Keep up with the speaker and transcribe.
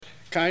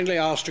kindly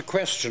asked a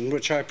question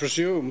which I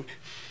presume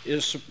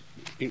is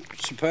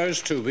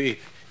supposed to be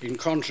in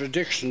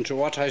contradiction to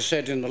what I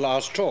said in the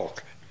last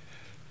talk.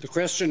 The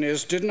question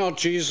is, did not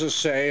Jesus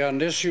say,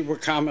 unless you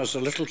become as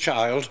a little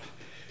child,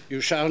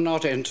 you shall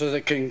not enter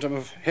the kingdom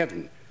of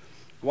heaven?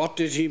 What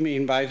did he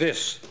mean by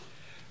this?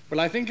 Well,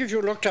 I think if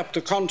you looked up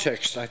the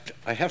context,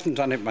 I haven't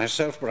done it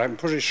myself, but I'm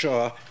pretty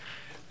sure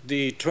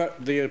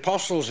the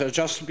apostles had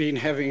just been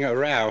having a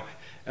row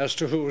as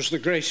to who was the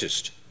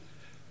greatest,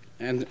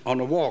 and on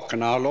a walk,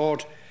 and our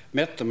Lord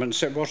met them and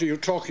said, "What are you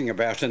talking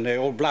about?" And they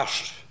all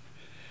blushed.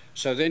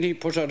 So then he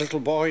put a little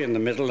boy in the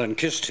middle and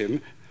kissed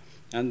him,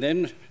 and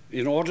then,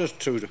 in order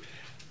to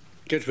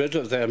get rid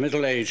of their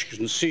middle-aged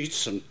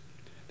conceits and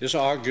this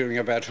arguing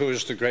about who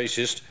is the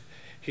greatest,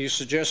 he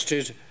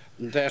suggested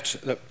that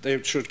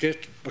they should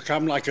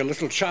become like a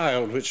little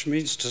child, which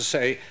means to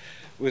say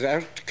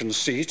without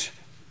conceit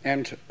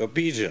and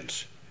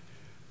obedient.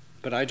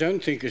 But I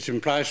don't think it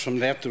implies from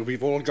that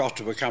we've all got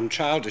to become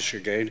childish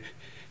again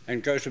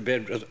and go to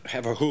bed,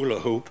 have a hula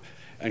hoop,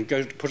 and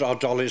go to put our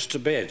dollies to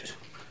bed.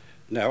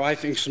 No, I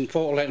think St.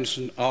 Paul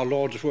and our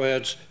Lord's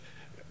words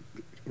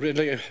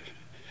really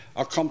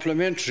are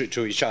complementary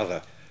to each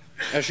other.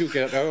 As you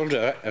get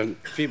older and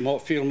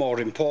feel more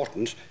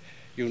important,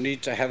 you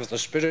need to have the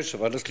spirit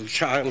of a little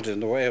child in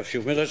the way of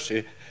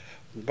humility,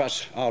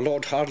 but our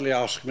Lord hardly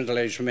asks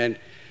middle-aged men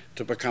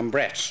to become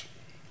brats.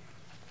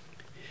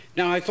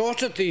 Now, I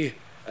thought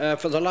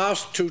for the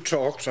last two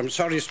talks, I'm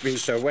sorry it's been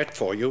so wet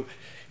for you,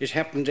 it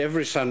happened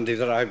every Sunday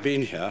that I've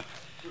been here.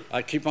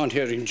 I keep on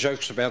hearing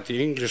jokes about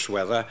the English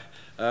weather,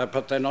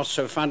 but they're not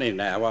so funny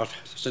now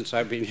since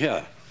I've been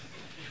here.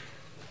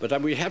 But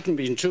we haven't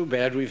been too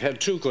bad. We've had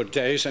 2 good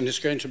days, and it's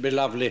going to be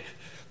lovely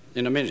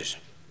in a minute.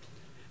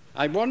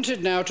 I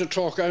wanted now to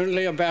talk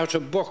only about a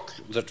book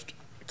that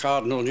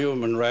Cardinal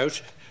Newman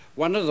wrote,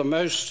 one of the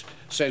most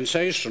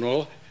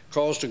sensational,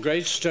 caused a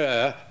great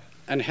stir,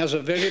 and has a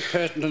very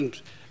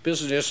pertinent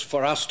business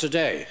for us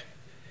today.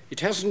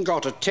 It hasn't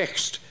got a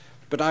text,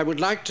 but I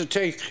would like to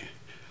take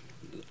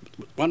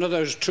one of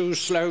those 2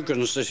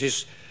 slogans that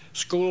his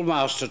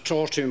schoolmaster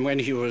taught him when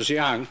he was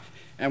young,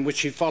 and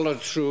which he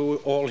followed through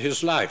all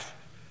his life.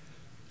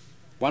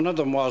 One of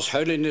them was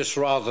holiness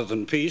rather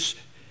than peace,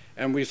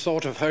 and we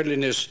thought of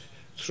holiness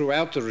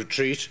throughout the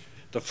retreat,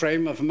 the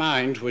frame of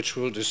mind which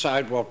will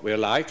decide what we're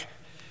like,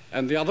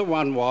 and the other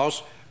one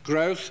was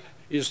growth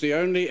is the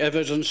only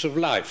evidence of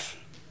life.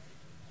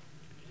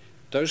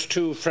 Those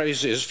 2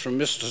 phrases from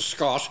Mr.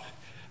 Scott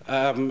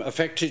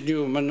affected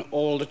Newman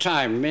all the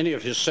time. Many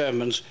of his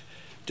sermons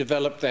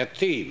developed that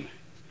theme.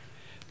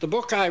 The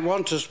book I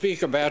want to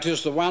speak about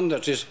is the one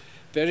that is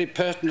very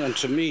pertinent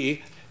to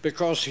me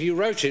because he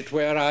wrote it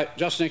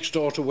just next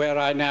door to where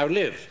I now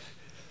live.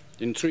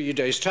 In 3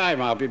 days'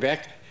 time, I'll be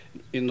back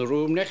in the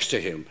room next to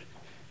him.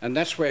 And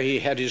that's where he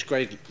had his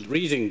great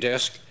reading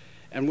desk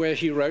and where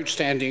he wrote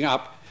standing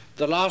up.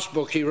 The last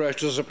book he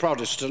wrote as a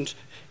Protestant.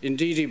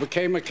 Indeed, he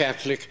became a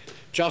Catholic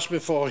just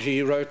before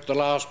he wrote the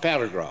last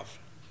paragraph.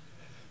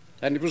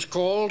 And it was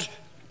called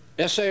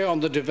Essay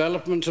on the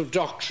Development of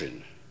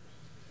Doctrine.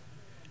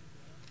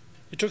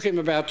 It took him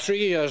about 3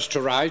 years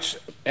to write,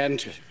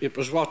 and it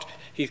was what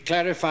he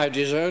clarified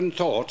his own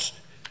thoughts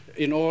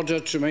in order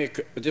to make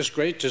this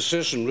great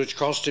decision which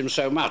cost him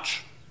so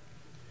much.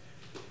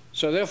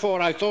 So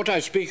therefore I thought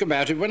I'd speak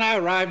about it. When I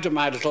arrived at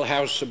my little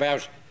house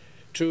about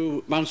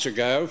 2 months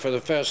ago for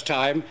the first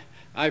time,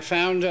 I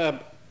found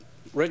a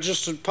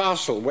registered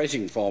parcel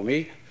waiting for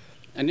me,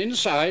 and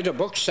inside a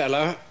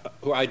bookseller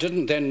who I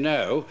didn't then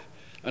know,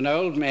 an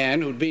old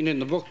man who'd been in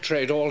the book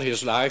trade all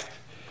his life,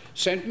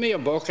 sent me a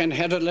book and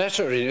had a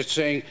letter in it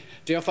saying,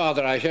 "Dear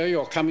Father, I hear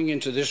you're coming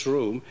into this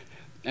room."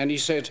 And he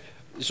said,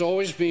 "It's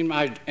always been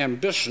my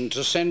ambition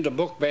to send a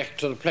book back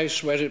to the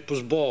place where it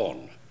was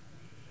born."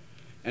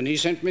 And he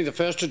sent me the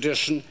first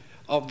edition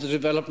of The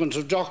Development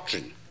of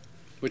Doctrine,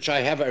 which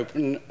I have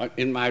open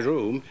in my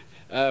room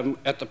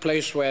at the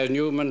place where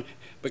Newman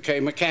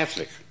became a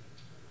Catholic.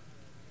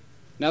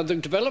 Now, The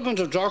Development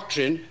of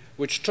Doctrine,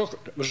 which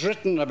was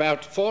written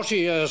about 40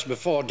 years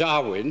before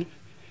Darwin,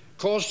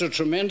 caused a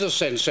tremendous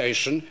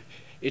sensation.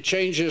 It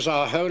changes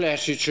our whole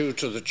attitude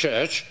to the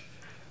church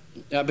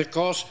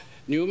because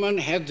Newman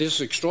had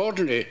this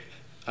extraordinary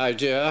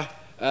idea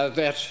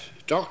that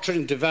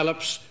doctrine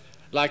develops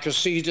like a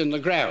seed in the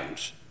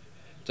ground,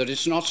 that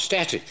it's not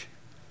static.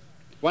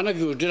 One of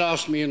you did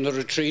ask me in the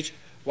retreat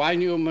why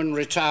Newman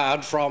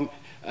retired from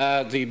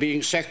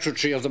being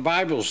secretary of the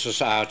Bible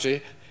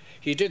Society.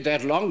 He did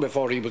that long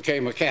before he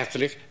became a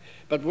Catholic,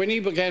 but when he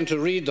began to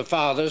read the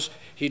Fathers,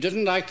 he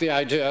didn't like the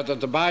idea that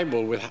the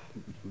Bible, with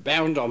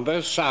bound on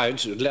both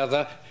sides with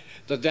leather,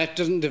 that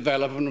didn't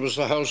develop and was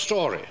the whole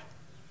story.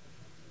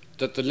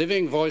 That the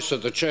living voice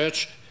of the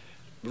church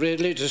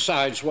really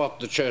decides what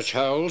the church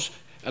holds,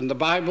 and the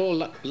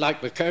Bible,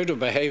 like the code of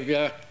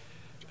behavior,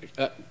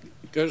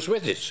 goes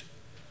with it.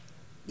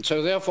 And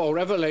so therefore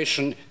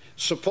Revelation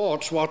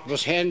supports what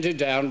was handed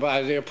down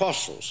by the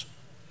apostles.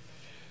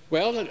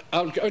 Well,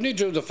 I'll only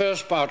do the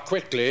first part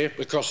quickly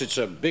because it's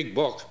a big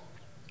book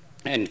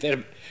and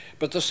very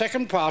But the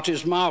second part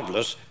is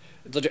marvelous,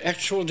 the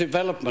actual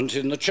development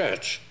in the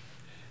church.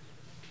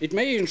 It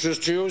may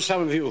interest you,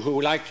 some of you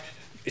who like,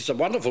 it's a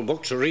wonderful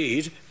book to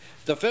read.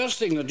 The first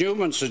thing that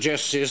Newman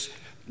suggests is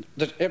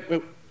that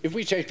if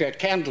we take that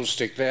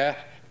candlestick there,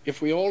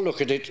 if we all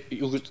look at it,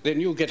 then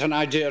you get an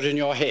idea in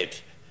your head.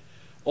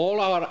 All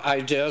our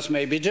ideas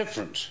may be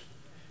different,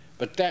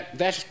 but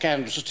that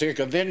candlestick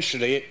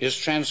eventually is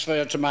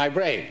transferred to my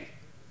brain,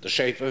 the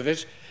shape of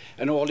it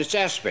and all its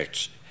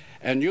aspects.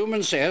 And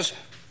Newman says,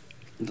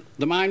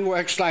 the mind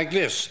works like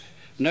this.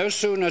 No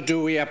sooner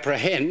do we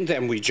apprehend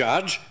than we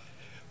judge.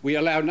 We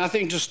allow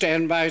nothing to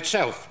stand by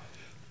itself.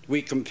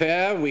 We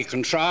compare, we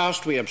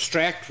contrast, we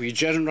abstract, we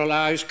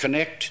generalize,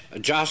 connect,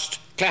 adjust,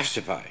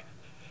 classify,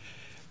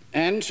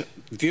 and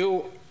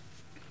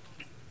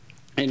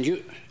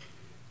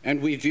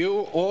we view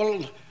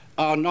all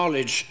our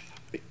knowledge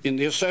in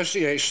the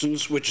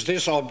associations which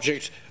this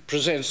object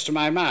presents to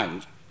my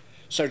mind.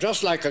 So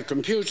just like a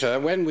computer,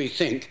 when we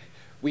think,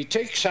 we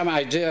take some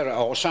idea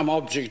or some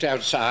object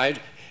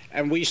outside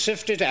and we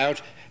sift it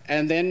out,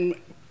 and then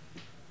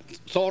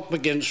thought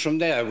begins from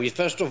there. We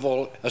first of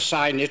all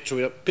assign it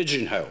to a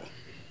pigeonhole.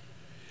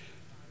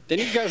 Then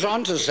he goes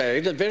on to say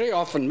that very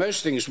often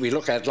most things we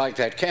look at, like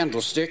that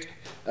candlestick,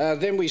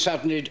 then we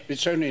suddenly,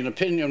 it's only an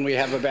opinion we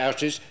have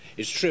about it,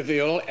 it's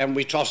trivial, and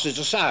we toss it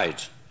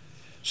aside.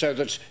 So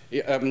that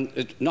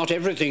not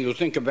everything you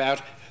think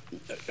about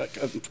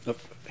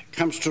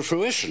comes to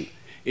fruition.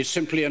 It's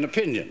simply an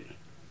opinion.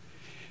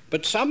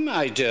 But some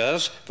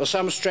ideas, for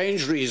some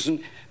strange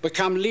reason,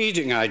 become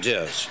leading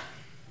ideas.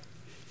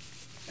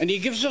 And he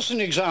gives us an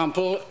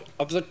example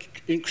of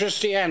in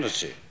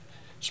Christianity.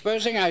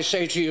 Supposing I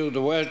say to you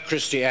the word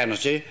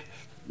Christianity,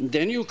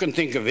 then you can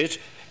think of it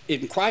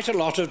in quite a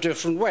lot of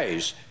different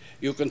ways.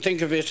 You can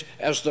think of it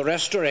as the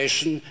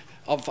restoration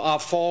of our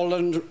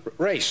fallen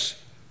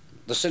race,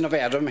 the sin of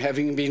Adam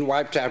having been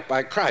wiped out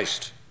by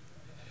Christ.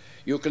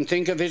 You can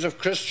think of it of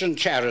Christian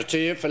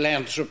charity,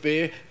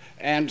 philanthropy,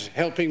 and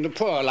helping the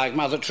poor, like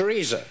Mother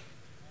Teresa.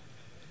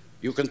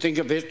 You can think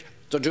of it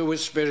to do with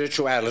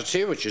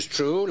spirituality, which is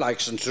true, like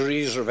St.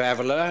 Teresa of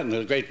Avila and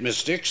the great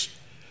mystics.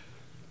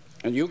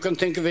 And you can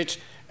think of it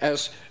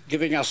as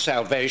giving us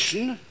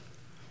salvation,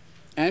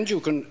 and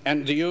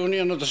the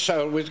union of the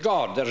soul with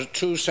God. There are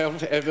two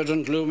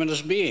self-evident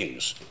luminous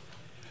beings.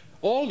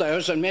 All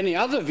those and many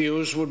other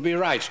views would be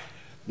right.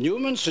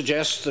 Newman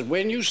suggests that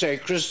when you say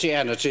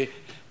Christianity,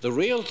 the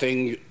real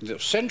thing, the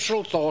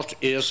central thought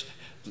is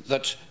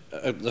that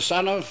the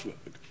Son of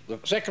the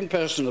second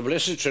person of the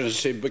Blessed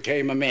Trinity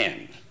became a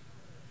man.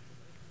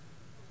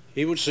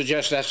 He would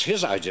suggest that's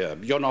his idea.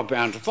 You're not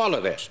bound to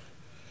follow that.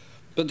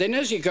 But then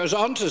as he goes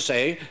on to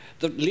say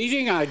that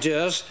leading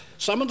ideas,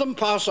 some of them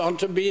pass on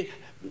to be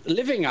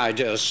living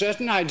ideas.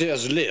 Certain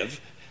ideas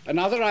live, and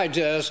other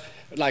ideas,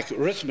 like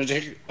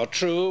arithmetic, are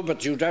true,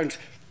 but you don't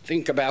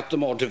think about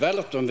them or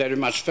develop them very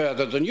much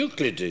further than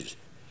Euclid did.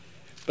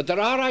 But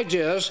there are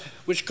ideas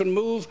which can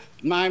move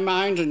my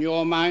mind and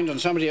your mind and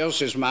somebody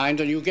else's mind,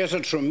 and you get a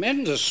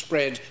tremendous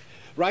spread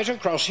right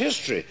across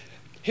history.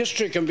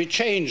 History can be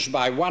changed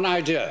by one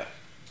idea.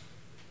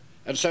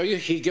 And so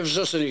he gives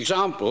us an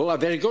example, a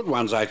very good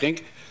one, I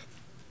think.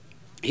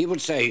 He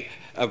would say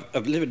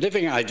of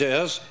living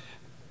ideas,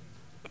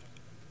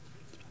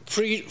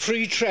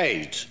 free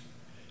trade.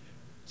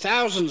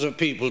 Thousands of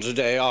people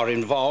today are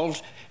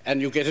involved, and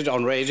you get it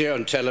on radio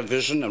and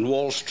television and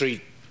Wall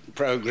Street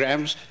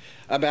programs,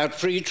 about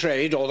free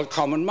trade or the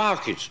common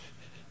market.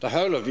 The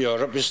whole of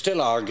Europe is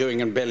still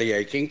arguing and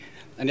bellyaching,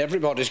 and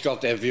everybody's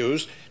got their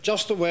views.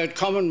 Just the word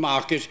common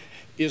market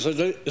is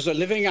a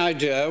living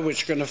idea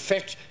which can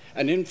affect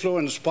and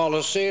influence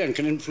policy and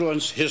can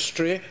influence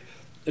history,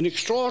 an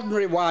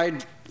extraordinary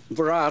wide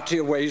variety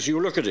of ways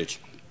you look at it.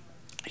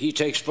 He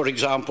takes, for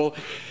example,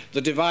 the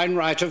divine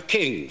right of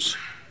kings,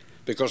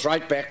 because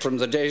right back from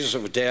the days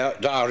of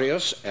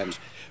Darius and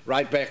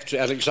right back to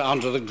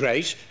Alexander the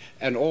Great,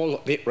 and all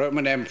the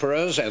Roman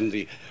emperors and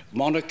the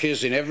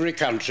monarchies in every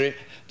country,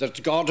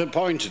 that God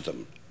appointed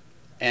them.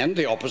 And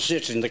the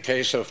opposite in the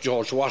case of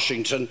George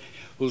Washington,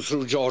 who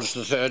threw George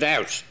III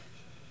out.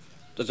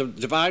 That the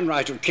divine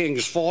right of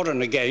kings, for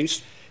and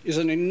against, is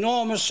an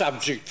enormous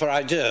subject for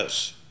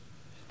ideas.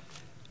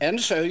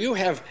 And so you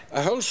have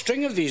a whole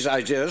string of these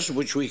ideas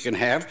which we can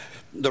have.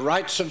 The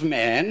rights of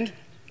man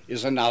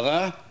is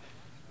another.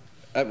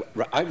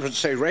 I would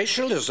say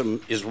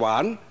racialism is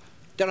one.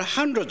 There are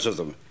hundreds of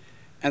them.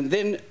 And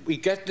then we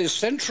get this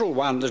central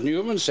one that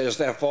Newman says,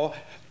 therefore,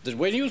 that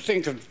when you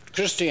think of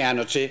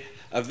Christianity,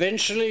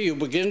 eventually you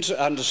begin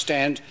to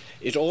understand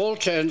it all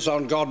turns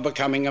on God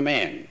becoming a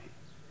man.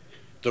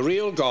 The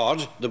real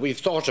God that we've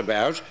thought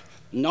about,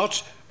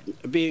 not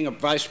being a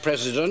vice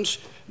president,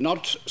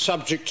 not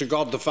subject to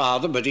God the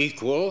Father, but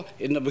equal.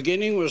 In the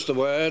beginning was the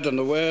Word, and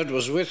the Word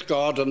was with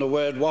God, and the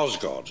Word was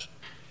God.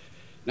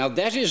 Now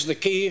that is the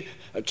key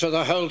to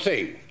the whole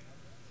thing.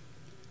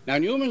 Now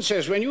Newman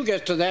says when you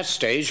get to that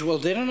stage, well,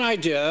 then an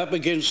idea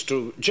begins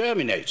to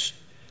germinate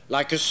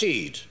like a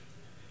seed,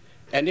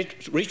 and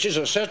it reaches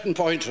a certain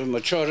point of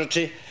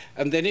maturity,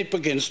 and then it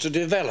begins to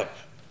develop.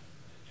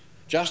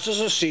 just as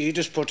a seed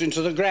is put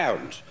into the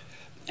ground.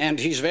 And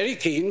he's very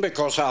keen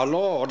because our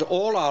Lord,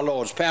 all our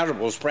Lord's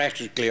parables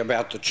practically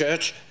about the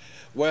church,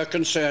 were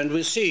concerned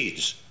with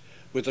seeds,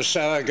 with the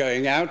sower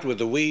going out, with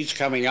the weeds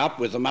coming up,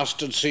 with the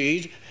mustard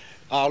seed.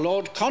 Our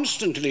Lord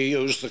constantly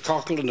used the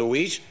cockle and the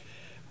wheat.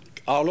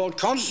 Our Lord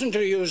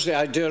constantly used the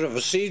idea of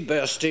a seed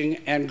bursting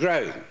and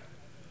growing.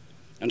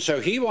 And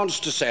so he wants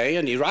to say,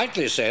 and he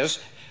rightly says,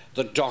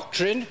 that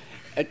doctrine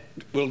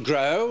will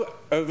grow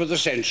over the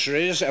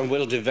centuries and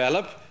will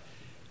develop,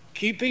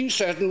 keeping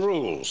certain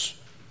rules.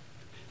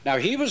 Now,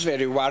 he was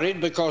very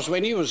worried because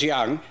when he was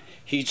young,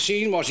 he'd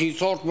seen what he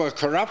thought were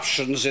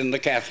corruptions in the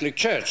Catholic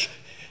Church.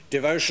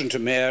 Devotion to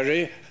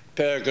Mary,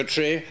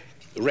 purgatory,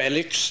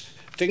 relics,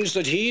 things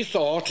that he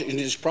thought in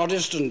his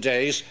Protestant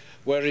days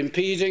were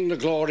impeding the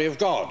glory of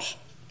God.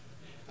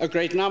 A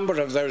great number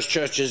of those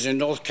churches in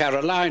North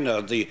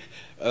Carolina, the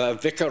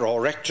vicar or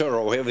rector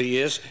or whoever he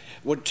is,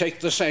 would take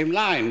the same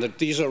line, that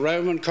these are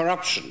Roman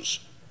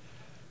corruptions.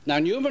 Now,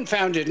 Newman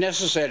found it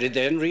necessary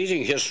then,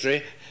 reading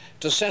history,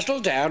 to settle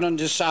down and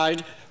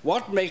decide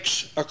what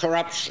makes a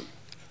corruption,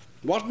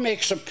 what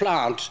makes a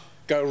plant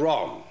go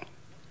wrong,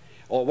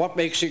 or what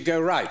makes it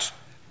go right.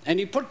 And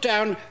he put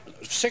down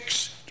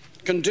 6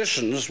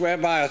 conditions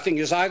whereby a thing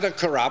is either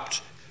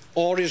corrupt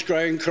or is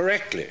growing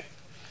correctly.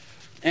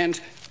 And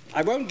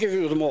I won't give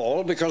you them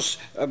all, because,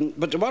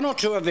 but one or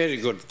two are very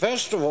good.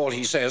 First of all,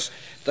 he says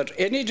that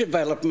any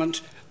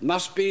development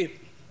must be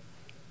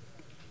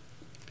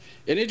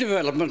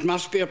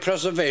a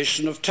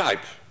preservation of type.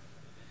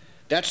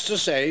 That's to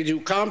say, you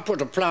can't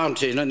put a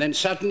plant in and then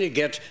suddenly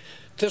get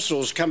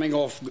thistles coming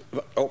off,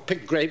 or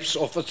pick grapes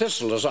off a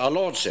thistle, as our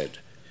Lord said.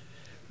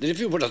 That if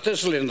you put a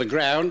thistle in the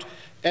ground,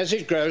 as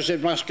it grows,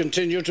 it must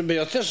continue to be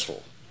a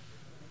thistle.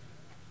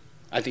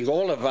 I think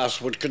all of us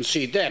would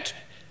concede that.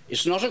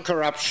 It's not a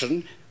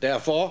corruption,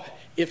 therefore,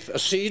 if a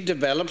seed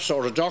develops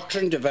or a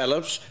doctrine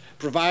develops,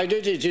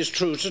 provided it is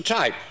true to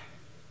type.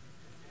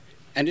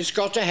 And it's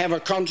got to have a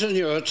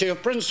continuity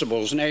of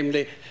principles,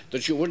 namely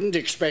that you wouldn't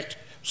expect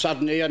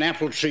suddenly an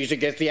apple tree to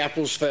get the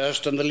apples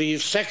first and the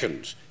leaves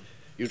second.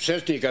 You'd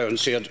certainly go and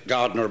see a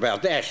gardener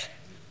about that.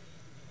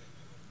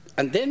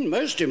 And then,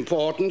 most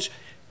important,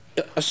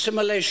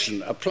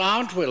 assimilation. A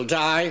plant will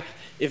die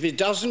if it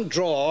doesn't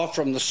draw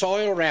from the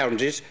soil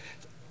around it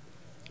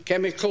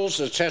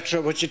chemicals,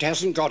 etc., which it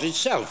hasn't got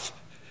itself.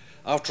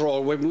 After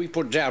all, when we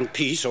put down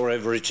peat, or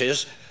whatever it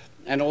is,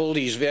 and all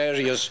these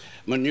various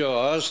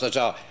manures that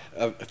are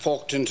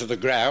forked into the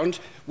ground,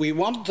 we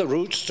want the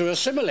roots to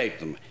assimilate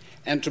them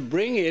and to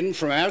bring in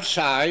from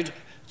outside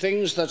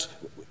things that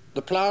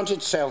the plant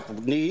itself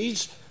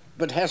needs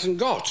but hasn't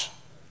got.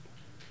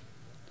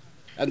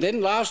 And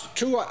then last,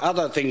 2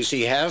 other things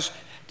he has,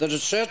 that at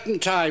certain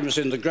times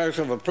in the growth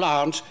of a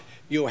plant,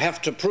 you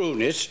have to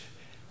prune it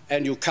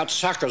and you cut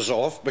suckers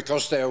off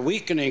because they're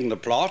weakening the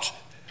plot.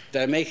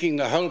 They're making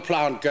the whole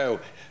plant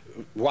go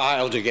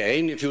wild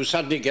again. If you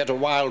suddenly get a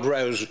wild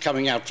rose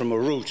coming out from a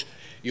root,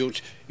 you're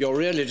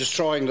really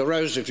destroying the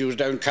rose if you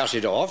don't cut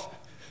it off.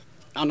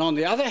 And on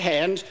the other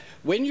hand,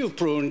 when you've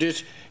pruned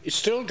it, it's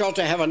still got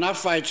to have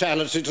enough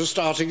vitality to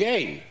start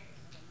again.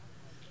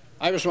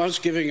 I was once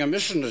giving a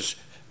mission at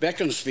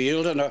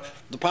Beaconsfield, and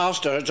the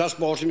pastor had just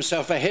bought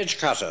himself a hedge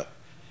cutter.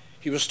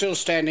 He was still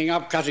standing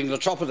up cutting the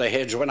top of the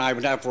hedge when I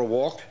went out for a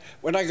walk.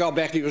 When I got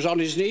back, he was on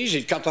his knees.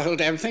 He'd cut the whole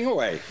damn thing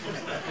away.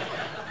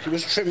 He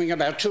was trimming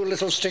about 2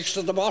 little sticks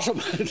at the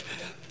bottom.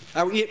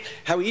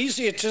 How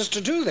easy it is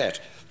to do that.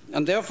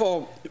 And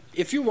therefore,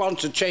 if you want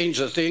to change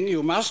a thing,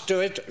 you must do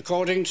it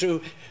according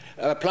to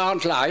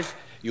plant life.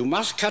 You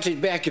must cut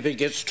it back if it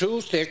gets too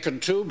thick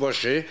and too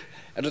bushy,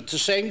 and at the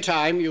same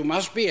time, you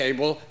must be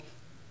able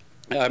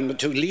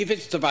to leave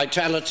it the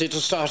vitality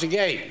to start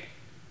again.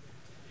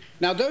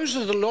 Now, those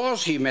are the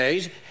laws he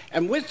made,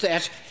 and with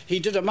that, he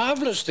did a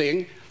marvelous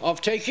thing of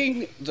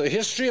taking the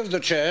history of the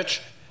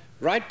church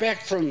right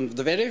back from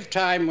the very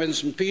time when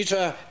St.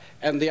 Peter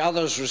and the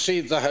others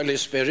received the Holy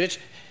Spirit.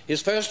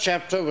 His first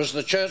chapter was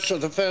the church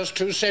of the first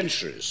 2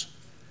 centuries,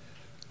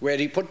 where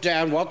he put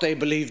down what they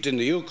believed in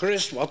the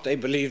Eucharist, what they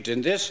believed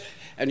in this,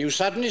 and you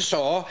suddenly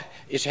saw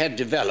it had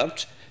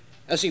developed.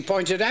 As he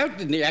pointed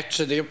out in the Acts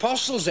of the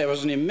Apostles, there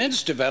was an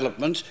immense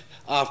development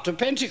after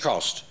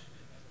Pentecost.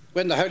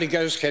 When the Holy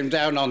Ghost came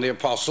down on the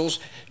apostles,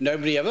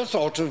 nobody ever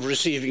thought of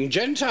receiving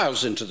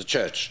Gentiles into the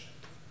church.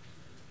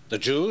 The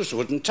Jews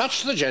wouldn't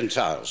touch the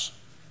Gentiles.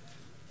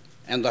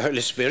 And the Holy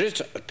Spirit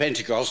at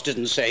Pentecost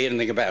didn't say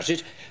anything about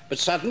it, but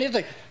suddenly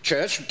the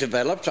church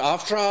developed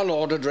after our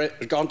Lord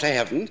had gone to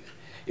heaven.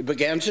 It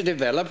began to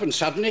develop, and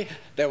suddenly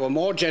there were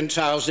more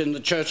Gentiles in the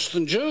church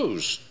than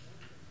Jews.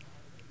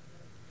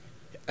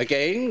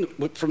 Again,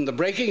 from the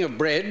breaking of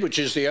bread, which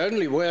is the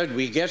only word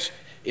we get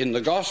in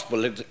the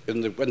gospel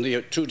when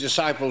the 2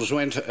 disciples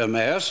went to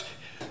Emmaus,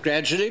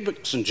 gradually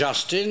St.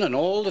 Justin and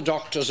all the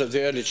doctors of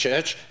the early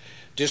church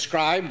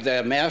described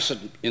their mass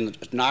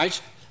at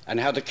night and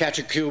how the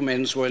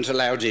catechumens weren't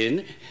allowed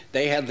in.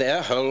 They had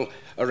their whole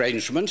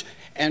arrangement,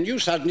 and you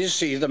suddenly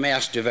see the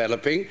mass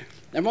developing,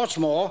 and what's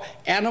more,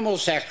 animal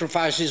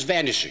sacrifice is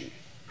vanishing.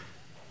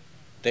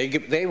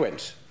 They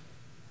went.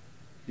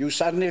 You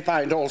suddenly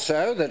find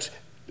also that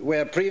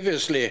where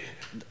previously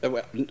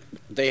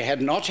they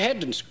had not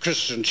had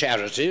Christian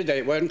charity,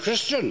 they weren't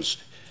Christians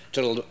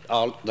till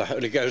the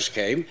Holy Ghost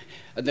came,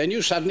 and then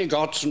you suddenly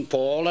got St.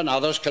 Paul and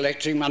others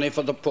collecting money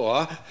for the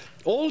poor.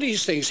 All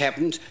these things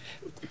happened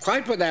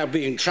quite without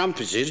being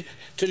trumpeted,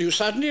 till you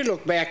suddenly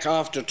look back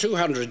after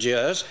 200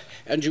 years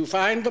and you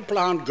find the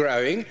plant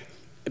growing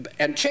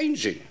and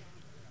changing.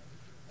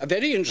 A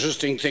very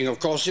interesting thing, of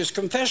course, is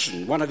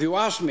confession. One of you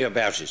asked me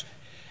about it.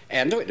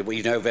 And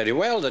we know very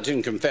well that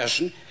in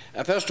confession,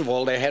 first of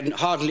all, they hadn't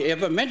hardly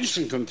ever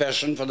mentioned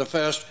confession for the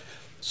first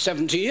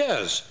 70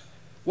 years.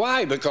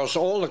 Why? Because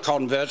all the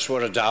converts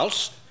were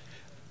adults.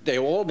 They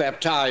were all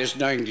baptized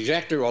knowing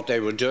exactly what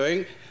they were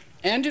doing.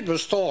 And it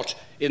was thought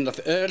in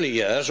the early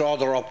years,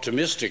 rather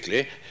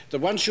optimistically, that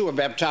once you were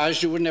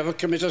baptized, you would never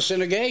commit a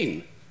sin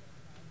again.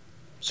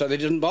 So they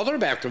didn't bother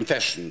about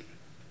confession.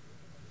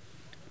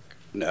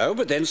 No,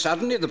 but then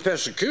suddenly the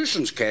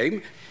persecutions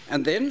came,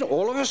 and then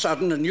all of a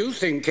sudden a new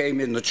thing came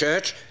in the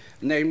church,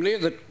 namely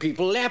that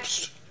people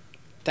lapsed.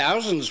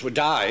 Thousands were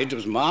died. It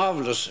was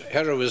marvelous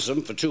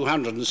heroism for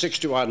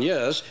 261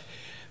 years,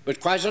 but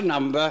quite a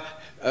number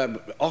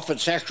offered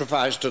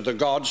sacrifice to the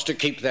gods to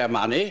keep their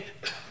money.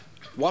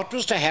 What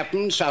was to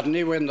happen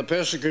suddenly when the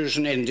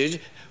persecution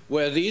ended?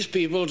 Were these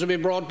people to be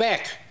brought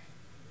back?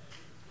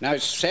 Now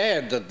it's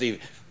sad that the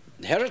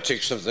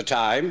heretics of the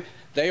time,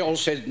 they all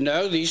said,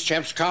 no, these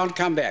chaps can't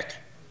come back.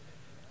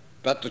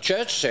 But the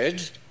church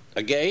said,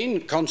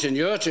 again,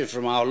 continuity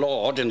from our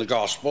Lord in the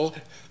gospel,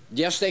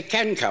 yes, they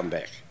can come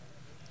back.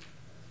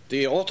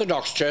 The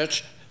Orthodox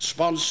Church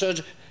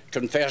sponsored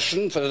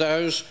confession for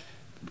those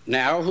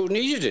now who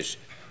needed it.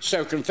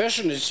 So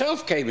confession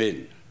itself came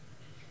in.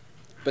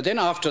 But then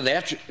after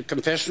that,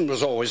 confession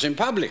was always in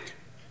public.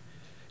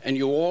 And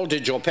you all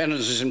did your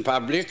penances in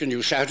public, and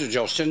you shouted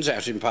your sins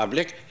out in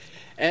public.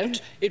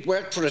 And it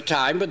worked for a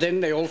time, but then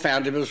they all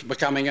found it was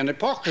becoming an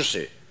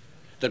hypocrisy,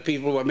 that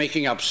people were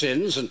making up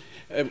sins and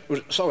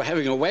sort of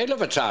having a whale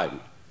of a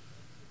time.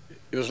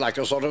 It was like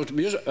a sort of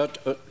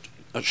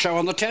a show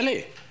on the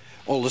telly.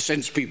 All the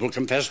sins people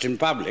confessed in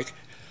public.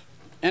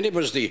 And it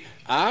was the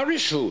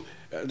Irish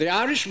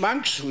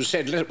monks who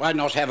said, why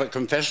not have a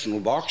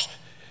confessional box?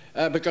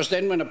 Because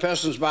then when a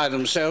person's by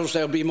themselves,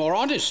 they'll be more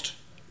honest.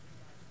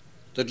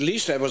 At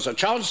least there was a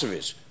chance of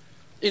it.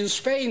 In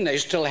Spain, they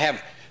still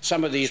have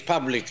some of these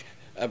public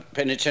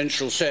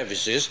penitential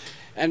services,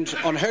 and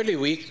on Holy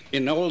Week,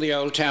 in all the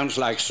old towns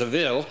like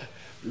Seville,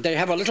 they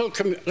have a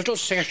little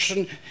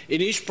section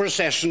in each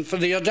procession for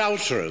the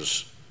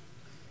adulterers.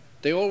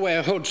 They all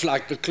wear hoods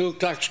like the Ku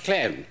Klux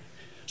Klan,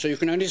 so you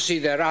can only see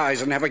their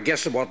eyes and have a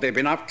guess of what they've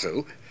been up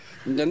to.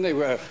 And then they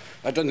were,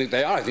 I don't think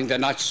they are, I think they're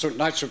Knights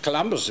of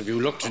Columbus if you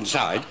looked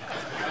inside.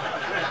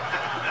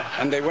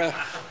 And they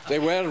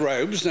wear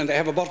robes, and they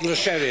have a bottle of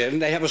sherry, and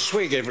they have a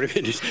swig every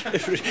minute.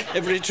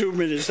 Every 2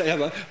 minutes they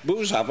have a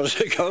booze up as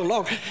they go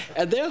along.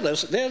 And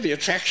they're the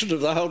attraction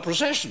of the whole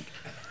procession.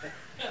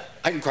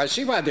 I can quite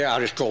see why the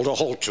Irish called a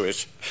halt to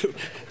it.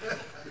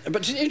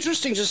 But it's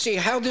interesting to see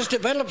how this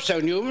developed. So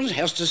Newman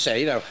has to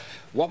say,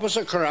 what was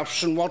a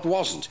corruption, what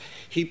wasn't.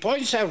 He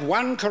points out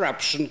one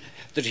corruption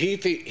that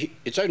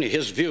it's only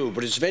his view,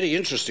 but it's a very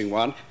interesting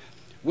one.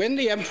 When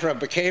the emperor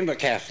became a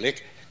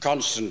Catholic,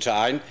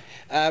 Constantine,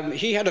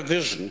 he had a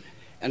vision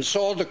and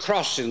saw the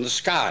cross in the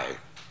sky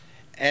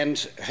and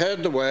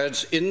heard the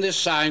words, "In this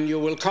sign you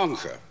will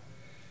conquer."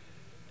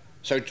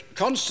 So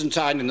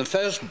Constantine, in the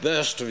first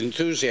burst of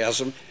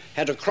enthusiasm,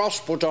 had a cross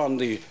put on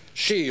the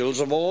shields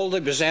of all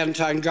the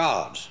Byzantine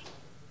guards.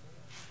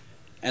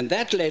 And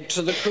that led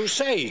to the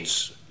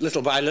Crusades,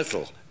 little by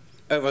little.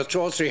 Over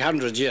 200 or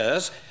 300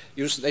 years,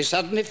 they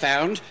suddenly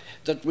found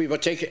that we were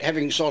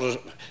having sort of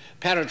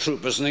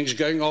paratroopers and things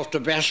going off to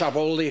bash up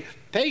all the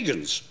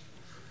pagans.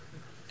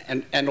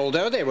 And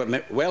although they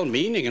were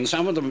well-meaning, and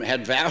some of them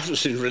had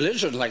vows in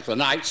religion, like the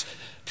knights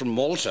from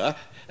Malta,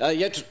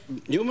 yet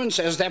Newman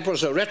says that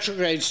was a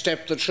retrograde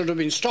step that should have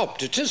been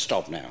stopped. It is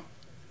stopped now.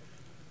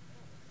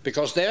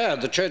 Because there,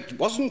 the church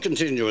wasn't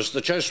continuous.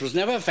 The church was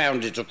never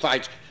founded to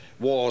fight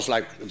wars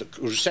like the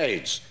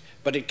Crusades,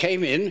 but it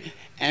came in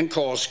and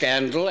caused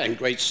scandal and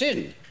great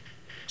sin.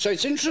 So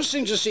it's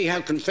interesting to see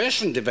how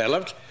confession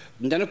developed,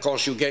 and then, of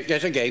course, you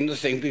get again the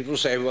thing people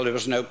say, well, there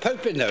was no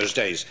pope in those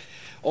days.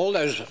 All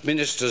those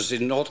ministers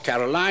in North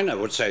Carolina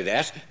would say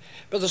that,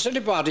 but the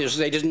silly part is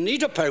they didn't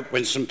need a pope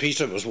when St.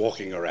 Peter was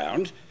walking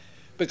around,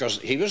 because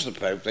he was the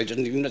pope.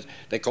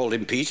 They called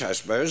him Pete, I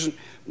suppose,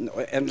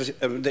 and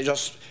they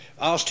just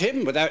asked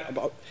him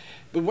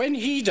but when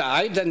he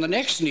died, then the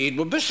next need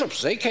were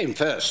bishops. They came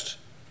first,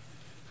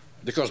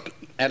 because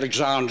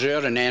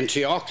Alexandria and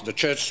Antioch, the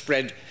church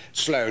spread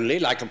slowly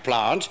like a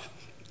plant,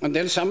 and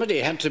then somebody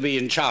had to be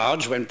in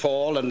charge when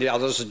Paul and the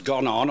others had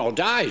gone on or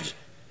died.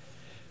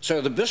 So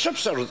the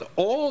bishops are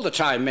all the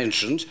time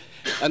mentioned,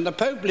 and the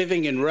Pope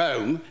living in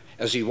Rome,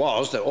 as he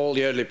was, that all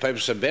the early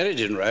popes are buried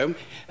in Rome,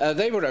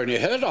 they were only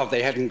heard of.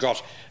 They hadn't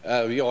got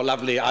your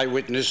lovely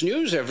eyewitness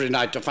news every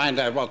night to find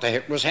out what the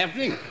heck was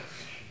happening.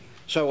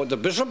 So the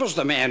bishop was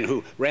the man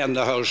who ran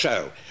the whole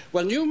show.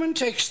 Well, Newman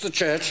takes the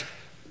church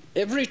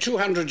every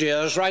 200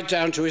 years right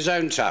down to his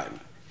own time.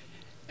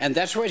 And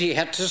that's what he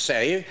had to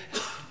say,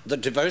 the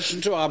devotion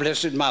to our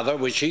Blessed Mother,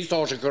 which he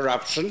thought a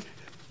corruption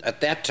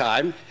at that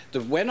time,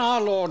 that when our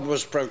Lord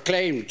was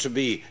proclaimed to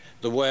be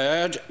the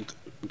Word,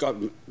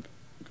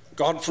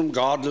 God from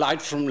God,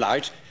 light from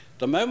light,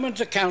 the moment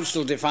the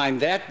council defined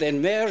that,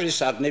 then Mary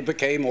suddenly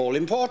became all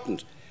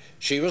important.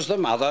 She was the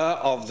mother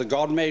of the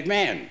God-made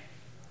man.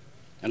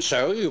 And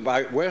so,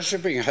 by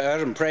worshipping her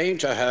and praying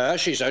to her,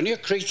 she's only a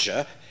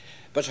creature,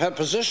 but her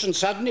position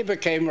suddenly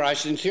became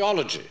right in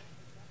theology.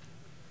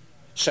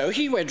 So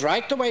he went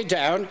right the way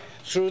down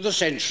through the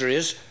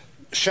centuries,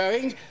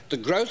 showing the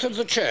growth of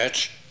the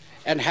church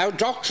and how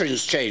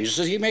doctrines changed.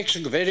 So he makes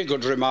a very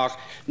good remark.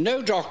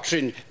 No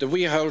doctrine that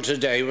we hold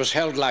today was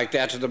held like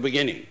that at the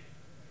beginning.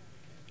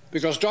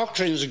 Because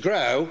doctrines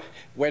grow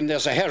when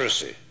there's a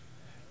heresy.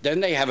 Then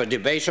they have a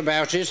debate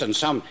about it and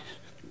some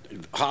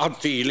hard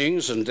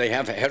feelings, and they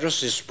have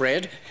heresy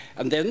spread,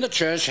 and then the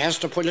church has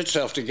to pull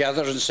itself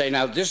together and say,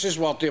 now this is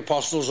what the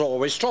apostles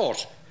always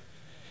taught.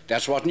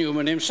 That's what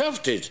Newman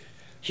himself did.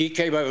 He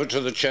came over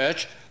to the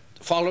church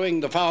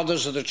following the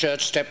fathers of the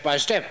church step by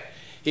step.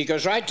 He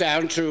goes right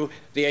down to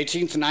the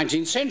 18th and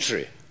 19th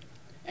century.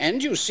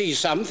 And you see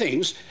some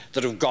things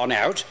that have gone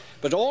out,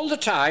 but all the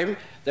time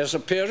there's a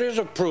period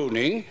of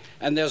pruning,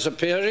 and there's a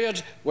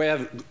period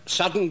where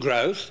sudden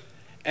growth,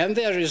 and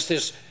there is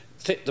this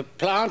the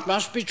plant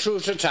must be true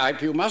to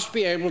type. You must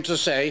be able to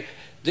say,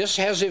 this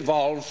has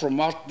evolved from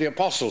what the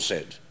apostle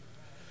said.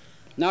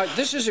 Now,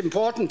 this is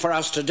important for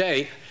us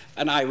today,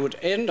 and I would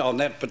end on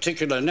that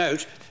particular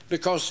note,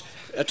 because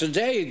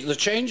today the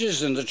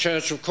changes in the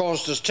church have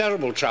caused us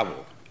terrible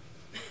trouble.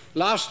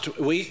 Last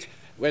week,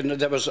 when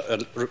there was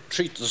a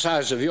retreat the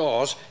size of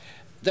yours,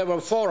 there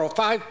were 4 or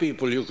 5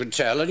 people you could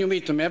tell, and you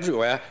meet them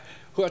everywhere,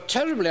 who are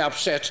terribly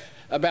upset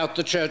about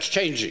the church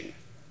changing.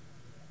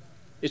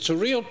 It's a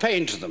real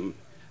pain to them.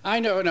 I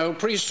know an old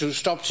priest who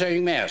stopped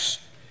saying Mass.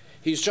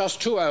 He's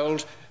just too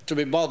old to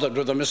be bothered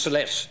with a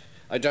missalette.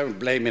 I don't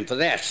blame him for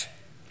that.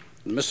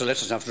 The missalette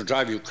doesn't have to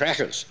drive you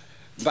crackers.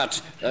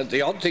 But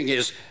the odd thing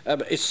is,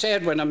 it's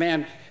sad when a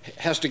man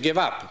has to give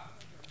up.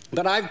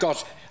 But I've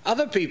got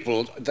other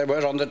people that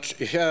were on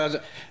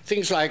here,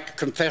 things like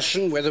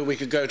confession, whether we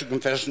could go to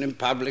confession in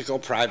public or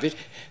private.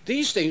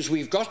 These things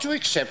we've got to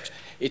accept.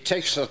 It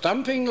takes a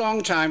thumping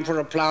long time for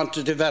a plant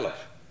to develop.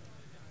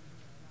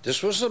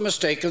 This was the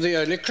mistake of the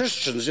early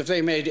Christians. If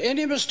they made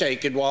any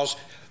mistake, it was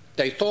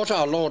they thought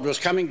our Lord was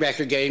coming back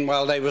again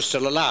while they were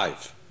still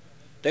alive.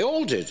 They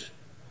all did.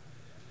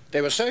 They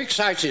were so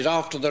excited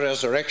after the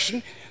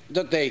resurrection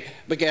that they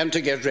began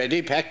to get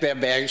ready, pack their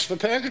bags for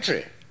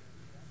purgatory.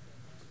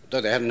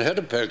 Though they hadn't heard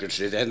of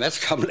purgatory then, that's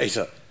come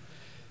later.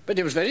 But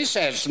it was very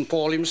sad. St.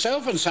 Paul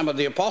himself and some of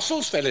the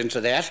apostles fell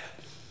into that.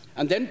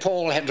 And then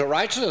Paul had to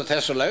write to the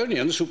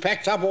Thessalonians, who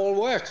packed up all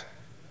work.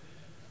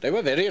 They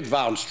were very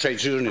advanced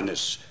trades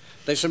unionists.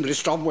 They simply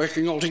stopped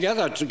working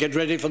altogether to get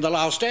ready for the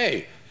last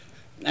day.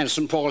 And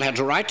St. Paul had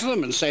to write to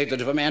them and say that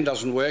if a man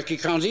doesn't work, he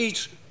can't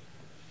eat.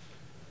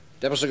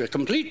 That was a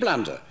complete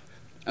blunder.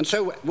 And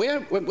so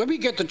when we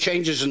get the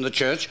changes in the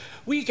church,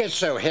 we get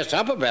so het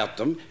up about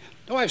them.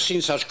 Oh, I've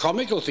seen such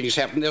comical things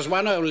happen. There's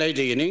one old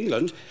lady in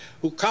England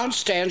who can't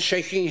stand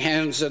shaking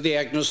hands at the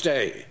Agnus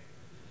Dei.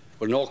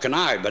 Well, nor can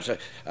I, but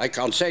I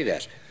can't say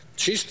that.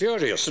 She's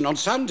furious, and on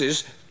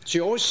Sundays, she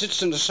always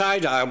sits in the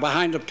side aisle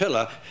behind a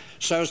pillar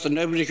so as that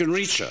nobody can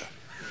reach her.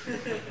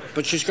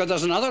 But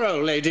there's another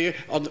old lady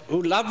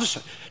who loves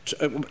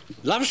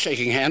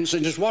shaking hands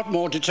and is what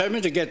more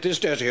determined to get this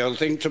dirty old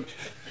thing to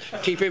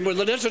keep in with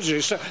the liturgy.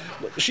 So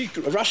she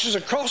rushes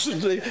across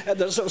and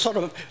there's a sort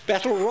of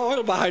battle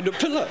royal behind a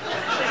pillar.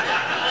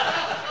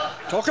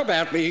 Talk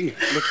about being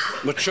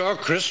mature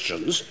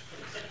Christians.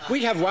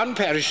 We have one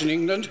parish in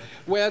England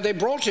where they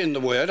brought in the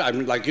word,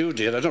 like you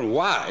did, I don't know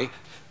why,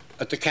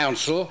 at the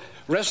council,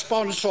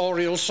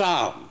 responsorial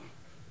psalm.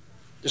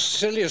 The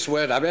silliest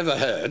word I've ever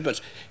heard,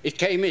 but it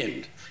came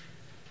in.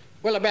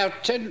 Well,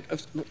 about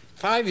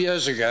 5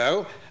 years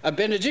ago, a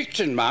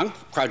Benedictine monk,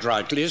 quite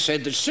rightly,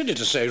 said that it's silly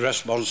to say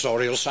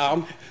responsorial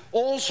psalm.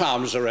 All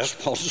psalms are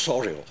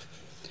responsorial.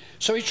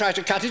 So he tried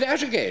to cut it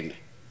out again.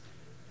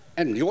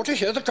 And you ought to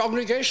hear the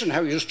congregation,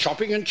 how he was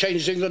chopping and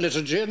changing the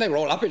liturgy, and they were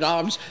all up in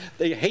arms.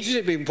 They hated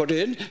it being put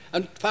in,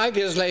 and 5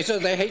 years later,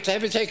 they hate to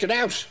have it taken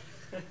out.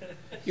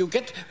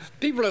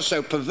 People are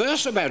so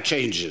perverse about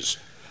changes.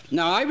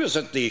 Now, I was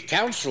at the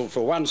council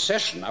for one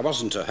session. I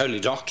wasn't a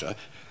holy doctor.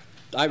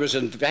 I was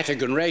in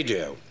Vatican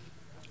Radio.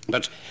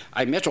 But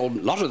I met a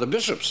lot of the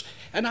bishops,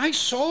 and I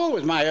saw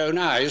with my own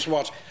eyes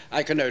what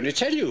I can only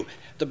tell you.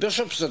 The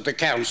bishops at the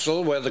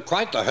council were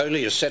quite the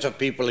holiest set of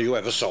people you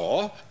ever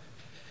saw.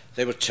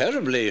 They were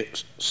terribly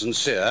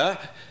sincere.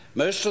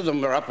 Most of them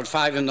were up at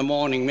 5 in the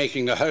morning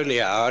making the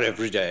holy hour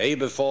every day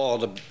before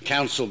the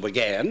council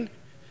began.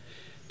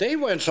 They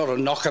weren't sort of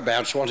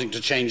knockabouts wanting to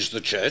change the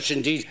church.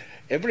 Indeed,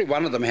 every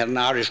one of them had an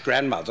Irish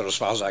grandmother, as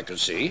far as I could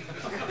see.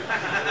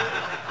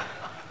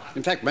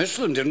 In fact, most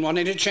of them didn't want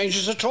any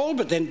changes at all,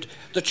 but then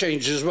the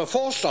changes were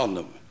forced on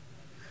them.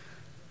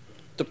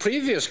 The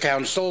previous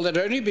council, there'd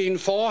only been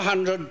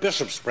 400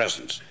 bishops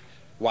present.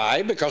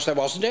 Why? Because there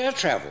wasn't air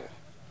travel.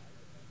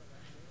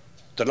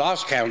 The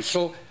last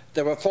council,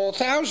 there were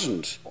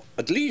 4,000,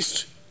 at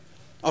least.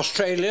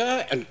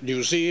 Australia and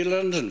New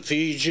Zealand and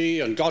Fiji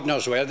and God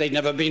knows where, they'd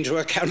never been to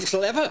a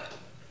council ever.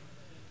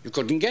 You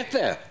couldn't get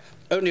there.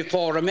 Only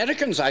 4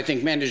 Americans, I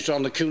think, managed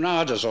on the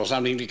Cunadas or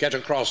something to get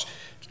across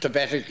to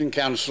Vatican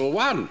Council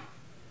I.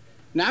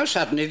 Now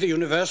suddenly the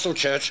Universal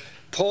Church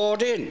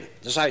poured in.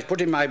 As I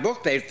put in my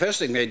book, the first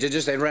thing they did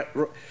is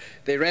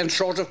they ran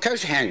short of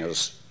coat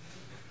hangers.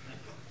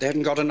 They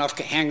hadn't got enough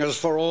hangers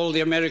for all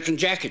the American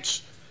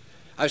jackets.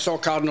 I saw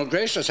Cardinal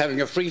Gracious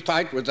having a free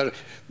fight with a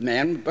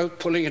man, both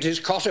pulling at his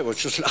cotter,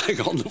 which was lying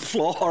on the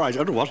floor. I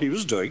don't know what he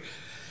was doing.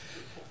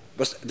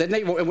 But then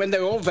when they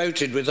all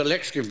voted with the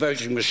electric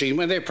voting machine,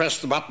 when they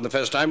pressed the button the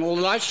first time, all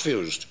the lights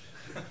fused.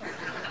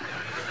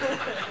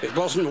 It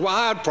wasn't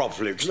wired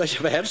properly because they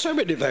never had so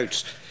many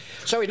votes.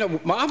 So in a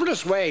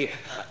marvellous way,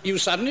 you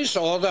suddenly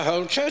saw the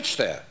whole church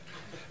there.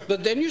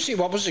 But then you see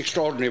what was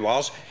extraordinary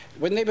was,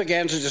 when they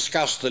began to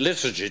discuss the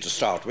liturgy to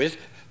start with,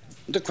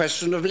 the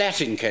question of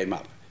Latin came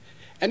up.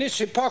 And it's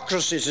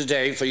hypocrisy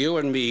today for you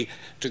and me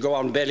to go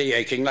on belly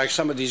aching like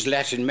some of these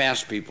Latin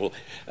Mass people,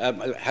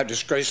 how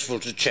disgraceful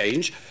to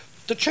change.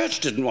 The Church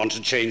didn't want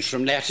to change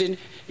from Latin.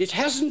 It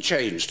hasn't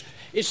changed.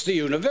 It's the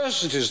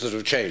universities that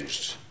have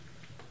changed,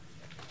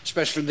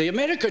 especially the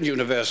American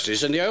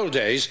universities. In the old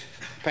days,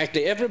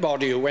 practically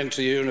everybody who went to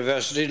the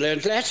university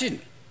learned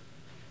Latin.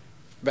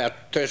 About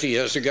 30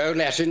 years ago,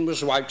 Latin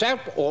was wiped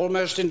out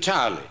almost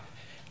entirely.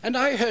 And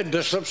I heard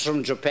bishops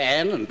from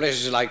Japan and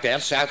places like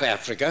that, South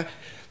Africa,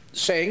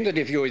 saying that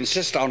if you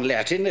insist on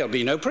Latin, there'll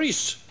be no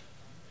priests.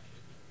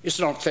 It's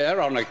not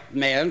fair on a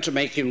man to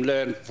make him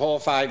learn 4,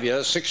 5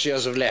 years, 6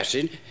 years of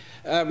Latin,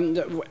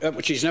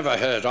 which he's never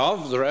heard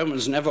of. The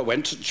Romans never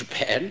went to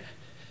Japan.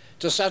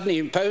 To suddenly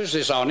impose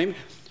this on him,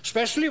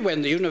 especially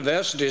when the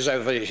universities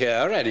over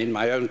here and in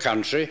my own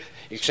country,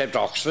 except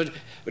Oxford,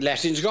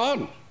 Latin's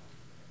gone.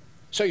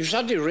 So you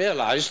suddenly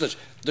realise that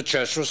the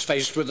Church was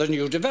faced with a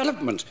new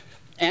development.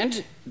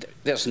 And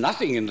there's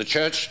nothing in the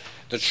Church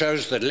that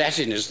shows that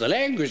Latin is the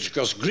language,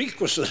 because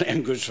Greek was the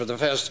language for the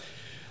first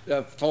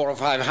 400 or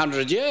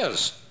 500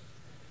 years.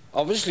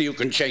 Obviously, you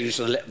can change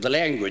the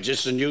language.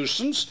 It's a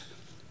nuisance.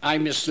 I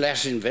miss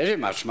Latin very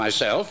much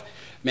myself.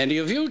 Many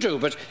of you do.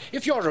 But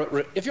if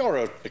you're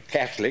a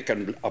Catholic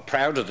and are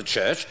proud of the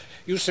Church,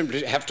 you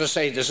simply have to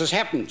say this has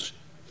happened.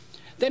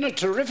 Then a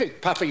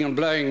terrific puffing and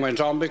blowing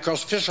went on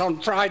because fish on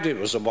Friday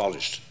was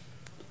abolished.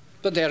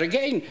 But there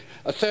again,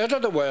 a third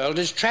of the world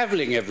is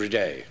travelling every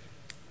day.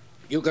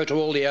 You go to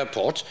all the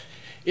airports,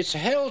 it's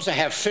hell to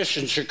have fish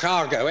in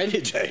Chicago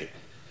any day.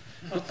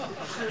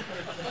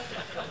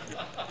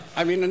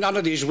 I mean, in none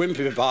of these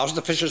wimpy bars,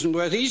 the fish isn't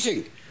worth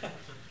eating.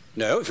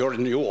 No, if you're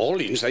in New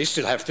Orleans, they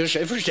still have fish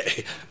every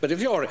day. But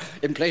if you're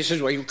in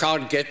places where you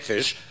can't get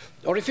fish,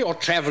 or if you're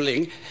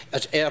travelling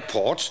at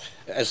airports,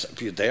 as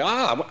they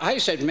are. I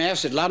said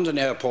Mass at London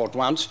Airport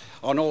once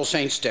on All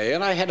Saints' Day,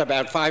 and I had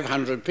about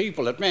 500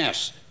 people at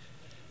Mass.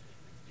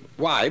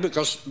 Why?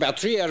 Because about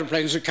 3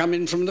 aeroplanes had come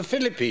in from the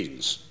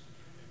Philippines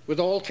with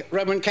all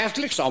Roman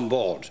Catholics on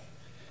board.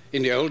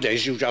 In the old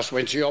days, you just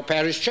went to your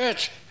parish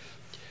church.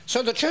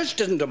 So the Church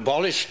didn't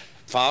abolish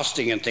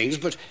fasting and things,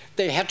 but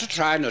they had to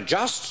try and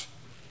adjust.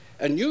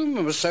 And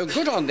Newman was so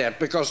good on that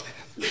because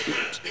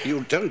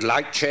you don't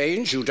like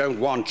change, you don't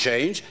want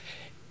change.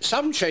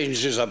 Some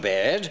changes are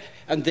bad,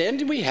 and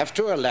then we have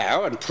to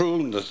allow and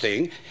prune the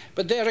thing.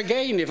 But there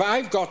again, if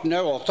I've got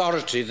no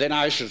authority, then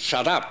I should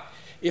shut up.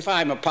 If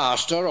I'm a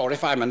pastor, or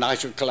if I'm a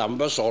Knight of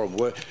Columbus, or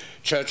a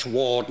church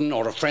warden,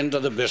 or a friend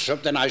of the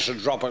bishop, then I should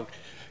drop a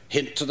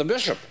hint to the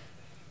bishop.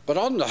 But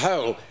on the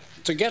whole,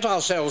 to get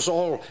ourselves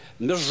all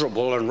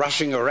miserable and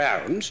rushing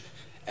around,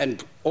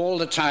 and all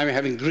the time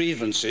having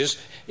grievances,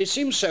 it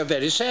seems so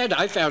very sad.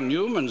 I found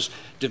Newman's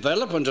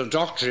development of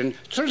doctrine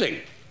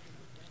thrilling.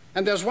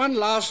 And there's one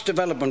last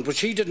development which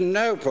he didn't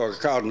know, poor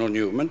Cardinal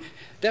Newman.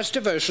 That's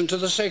devotion to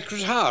the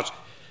Sacred Heart.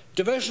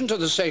 Devotion to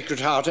the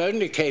Sacred Heart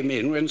only came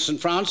in when St.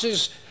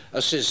 Francis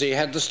Assisi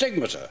had the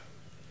stigmata.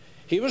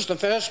 He was the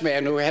first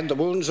man who had the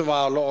wounds of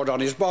our Lord on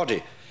his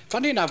body.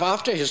 Funny enough,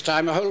 after his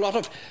time, a whole lot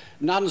of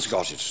nuns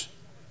got it.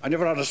 I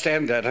never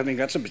understand that. I think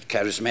that's a bit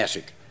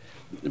charismatic.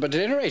 But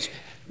at any rate,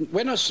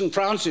 when St.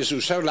 Francis,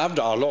 who so loved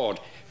our Lord,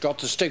 got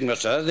the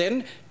stigmata,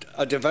 then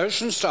a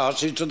devotion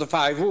started to the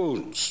 5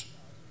 wounds.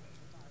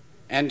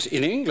 And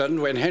in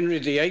England, when Henry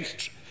VIII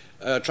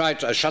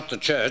tried to shut the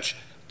church,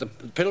 the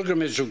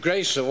pilgrimage of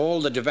grace of all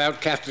the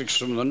devout Catholics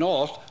from the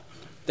north,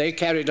 they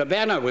carried a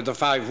banner with the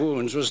 5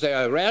 wounds, was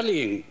their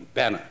rallying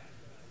banner.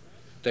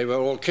 They were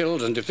all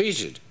killed and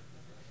defeated.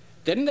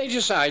 Then they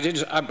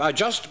decided,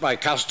 just by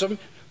custom,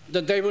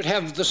 that they would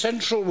have the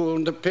central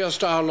wound that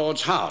pierced our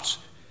Lord's heart.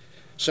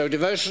 So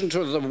devotion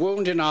to the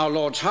wound in our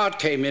Lord's heart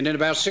came in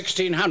about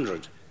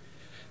 1600.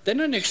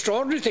 Then an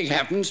extraordinary thing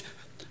happened.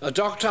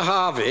 Dr.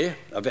 Harvey,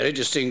 a very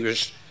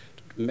distinguished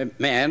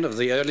man of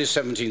the early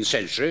 17th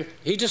century,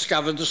 he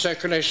discovered the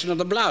circulation of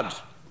the blood.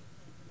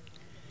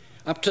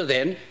 Up to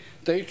then,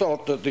 they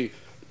thought that the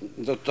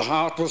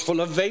heart was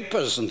full of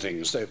vapors and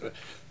things.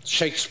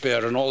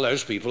 Shakespeare and all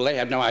those people, they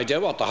had no idea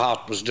what the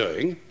heart was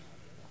doing.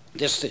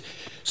 This the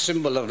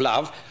symbol of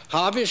love.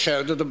 Harvey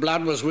showed that the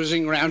blood was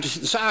whizzing around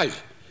inside.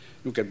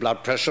 You get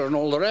blood pressure and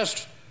all the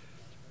rest.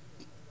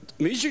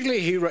 Immediately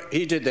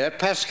he did that.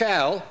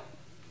 Pascal,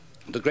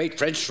 the great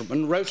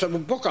Frenchman, wrote a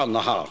book on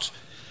the heart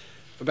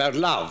about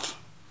love.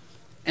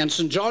 And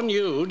St. John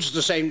Eudes,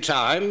 the same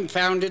time,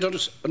 founded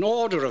an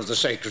order of the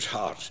Sacred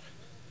Heart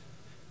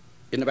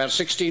in about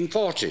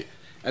 1640.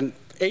 And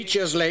 8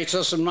 years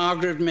later, St.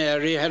 Margaret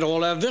Mary had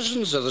all her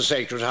visions of the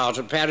Sacred Heart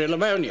at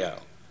Parilamonio.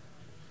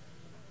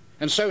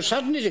 And so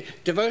suddenly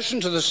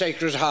devotion to the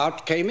Sacred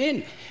Heart came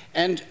in.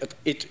 And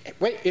it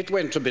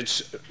went a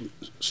bit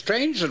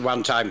strange at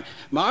one time.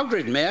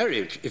 Margaret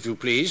Mary, if you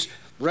please,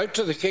 wrote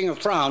to the King of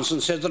France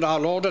and said that our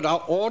Lord had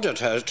ordered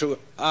her to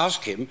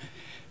ask him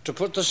to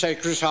put the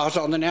Sacred Heart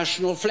on the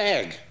national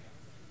flag.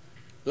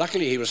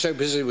 Luckily, he was so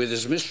busy with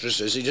his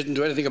mistresses, he didn't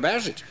do anything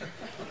about it.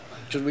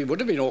 We would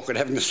have been awkward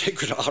having the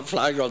Sacred Heart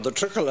flying on the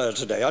tricolour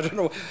today. I don't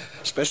know,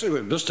 especially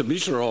with Mr.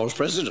 Mitterrand as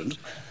president.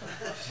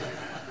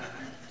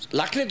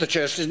 Luckily, the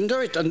Church didn't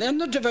do it. And then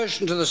the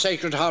devotion to the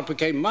Sacred Heart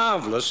became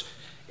marvellous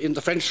in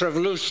the French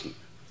Revolution.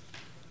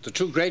 The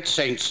two great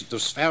saints, the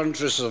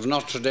foundresses of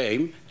Notre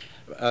Dame,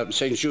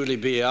 St. Julie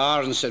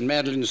Billard and St.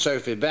 Madeleine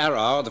Sophie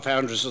Barrard, the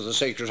foundress of the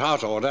Sacred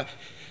Heart Order,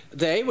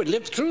 they would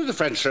live through the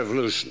French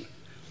Revolution.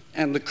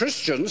 And the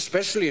Christians,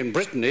 especially in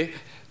Brittany,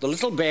 the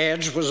little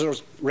badge was a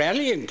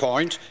rallying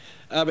point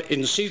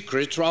in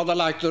secret, rather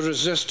like the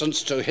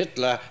resistance to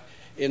Hitler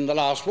in the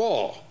last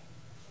war.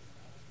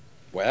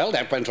 Well,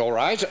 that went all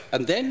right.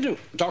 And then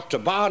Dr.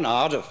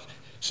 Barnard of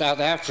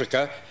South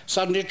Africa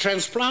suddenly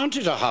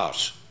transplanted a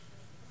heart.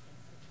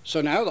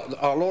 So now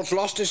our Lord's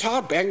lost his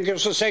heart. Bang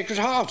gives a Sacred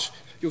Heart.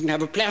 You can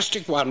have a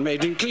plastic one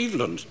made in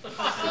Cleveland.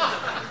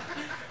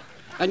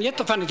 And yet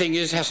the funny thing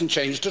is, it hasn't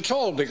changed at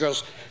all,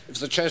 because if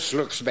the Church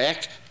looks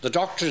back, the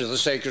doctrine of the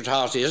Sacred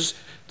Heart is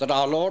that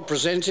our Lord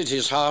presented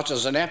his heart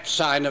as an apt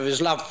sign of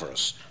his love for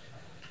us.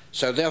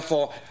 So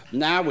therefore,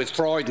 now with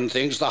Freud and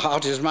things, the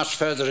heart is much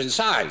further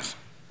inside.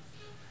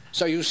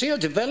 So you see a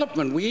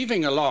development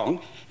weaving along,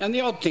 and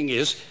the odd thing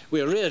is,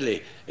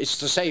 it's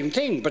the same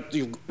thing, but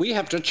we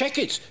have to check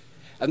it.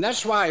 And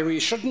that's why we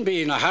shouldn't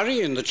be in a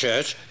hurry in the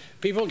Church.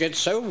 People get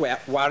so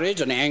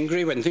worried and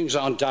angry when things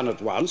aren't done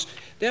at once.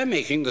 They're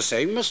making the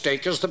same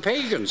mistake as the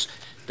pagans.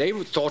 They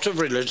thought of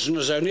religion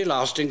as only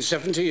lasting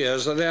 70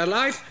 years of their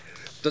life,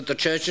 that the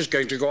Church is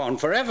going to go on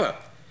forever.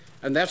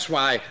 And that's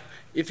why,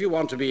 if you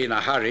want to be in a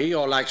hurry,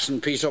 you're like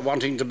St. Peter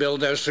wanting to build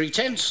those 3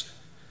 tents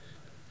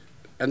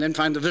and then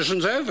find the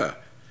vision's over.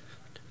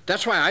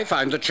 That's why I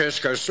find the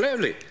Church goes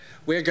slowly.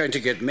 We're going to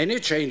get many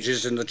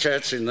changes in the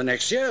Church in the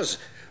next years,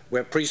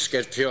 where priests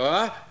get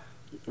fewer,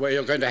 where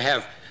you're going to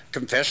have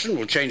confession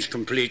will change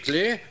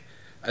completely,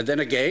 and then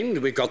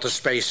again, we've got the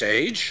space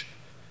age.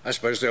 I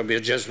suppose there'll be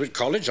a Jesuit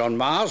college on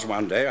Mars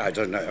one day, I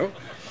don't know.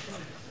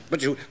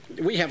 But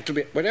we have to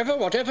be,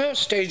 whatever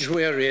stage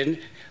we're in,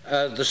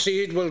 the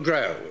seed will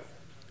grow.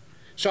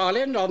 So I'll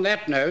end on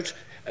that note.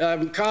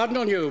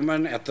 Cardinal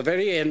Newman, at the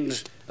very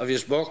end of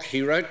his book,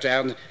 he wrote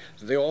down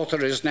that the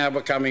author is now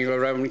becoming a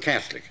Roman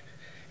Catholic.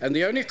 And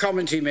the only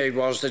comment he made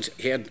was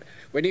that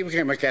when he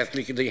became a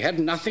Catholic, he had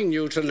nothing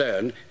new to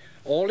learn.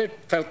 All it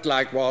felt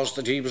like was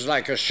that he was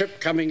like a ship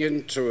coming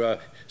into a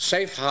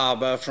safe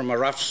harbour from a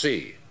rough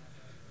sea.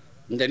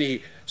 And then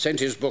he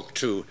sent his book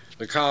to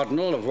the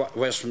Cardinal of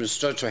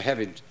Westminster to have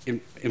it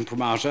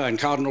imprimatur, and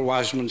Cardinal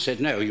Wiseman said,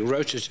 no, you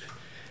wrote it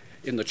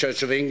in the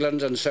Church of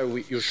England, and so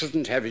you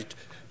shouldn't have it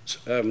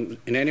in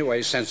any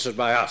way censored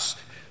by us.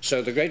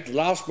 So the great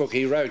last book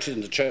he wrote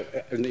in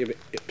the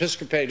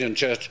Episcopalian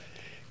Church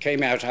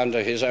came out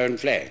under his own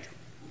flag.